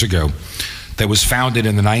and years ago that was founded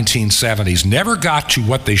in the 1970s, never got to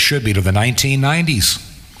what they should be to the 1990s.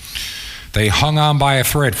 They hung on by a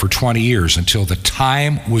thread for 20 years until the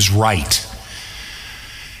time was right.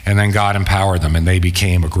 And then God empowered them, and they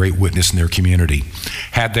became a great witness in their community.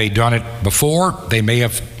 Had they done it before, they may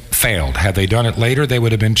have failed. Had they done it later, they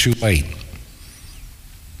would have been too late.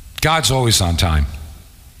 God's always on time.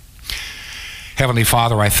 Heavenly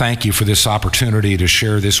Father, I thank you for this opportunity to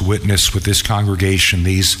share this witness with this congregation,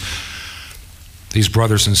 these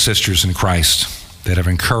brothers and sisters in Christ that have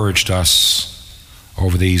encouraged us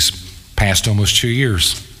over these past almost 2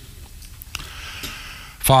 years.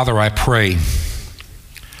 Father, I pray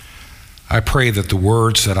that the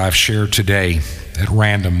words that I've shared today at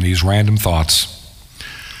random, these random thoughts,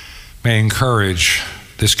 may encourage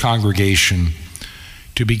this congregation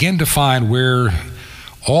to begin to find where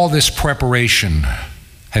all this preparation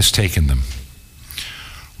has taken them.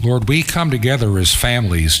 Lord, we come together as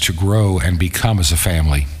families to grow and become as a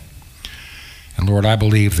family. And Lord, I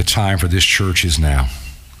believe the time for this church is now.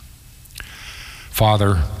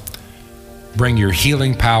 Father, bring your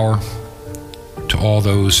healing power to all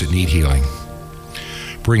those that need healing.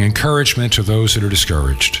 Bring encouragement to those that are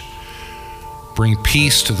discouraged. Bring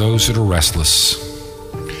peace to those that are restless.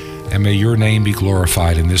 And may your name be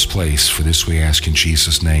glorified in this place. For this we ask in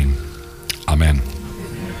Jesus' name. Amen.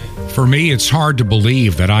 For me, it's hard to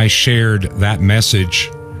believe that I shared that message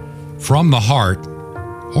from the heart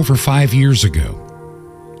over 5 years ago.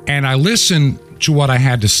 And I listened to what I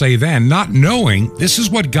had to say then, not knowing this is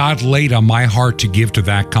what God laid on my heart to give to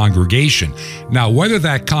that congregation. Now, whether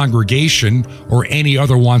that congregation or any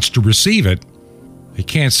other wants to receive it, they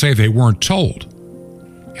can't say they weren't told.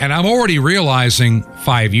 And I'm already realizing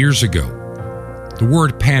 5 years ago, the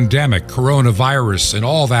word pandemic, coronavirus, and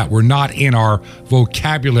all that were not in our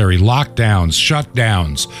vocabulary. Lockdowns,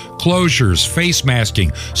 shutdowns, closures, face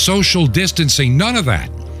masking, social distancing, none of that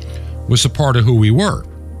was a part of who we were.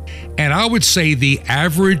 And I would say the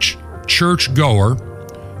average churchgoer,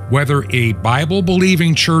 whether a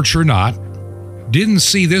Bible-believing church or not, didn't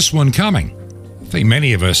see this one coming. I think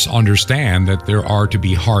many of us understand that there are to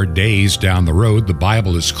be hard days down the road. The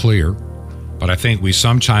Bible is clear. But I think we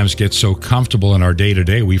sometimes get so comfortable in our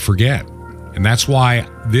day-to-day we forget. And that's why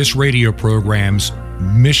this radio program's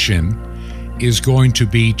mission is going to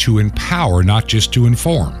be to empower, not just to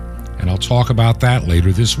inform. And I'll talk about that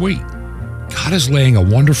later this week. God is laying a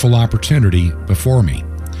wonderful opportunity before me.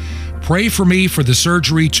 Pray for me for the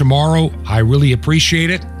surgery tomorrow. I really appreciate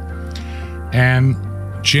it. And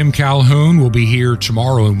Jim Calhoun will be here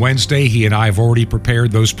tomorrow and Wednesday. He and I have already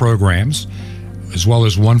prepared those programs, as well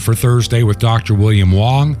as one for Thursday with Dr. William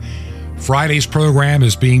Wong. Friday's program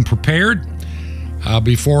is being prepared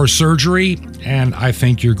before surgery, and I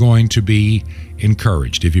think you're going to be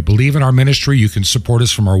encouraged. If you believe in our ministry, you can support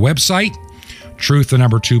us from our website,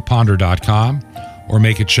 truth2ponder.com, or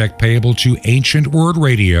make a check payable to Ancient Word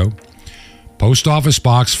Radio, Post Office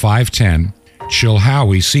Box 510,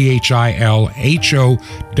 Chilhowie,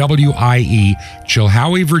 Chilhowie,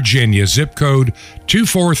 Chilhowie, Virginia, zip code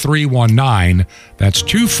 24319. That's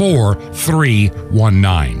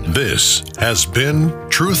 24319. This has been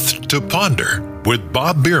Truth to Ponder with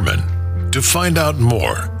Bob Bierman. To find out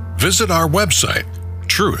more, visit our website,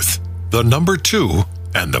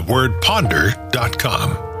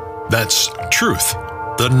 truth2ponder.com. That's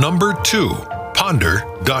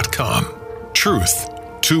truth2ponder.com. Truth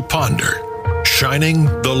to Ponder. Shining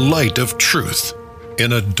the light of truth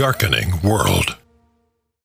in a darkening world.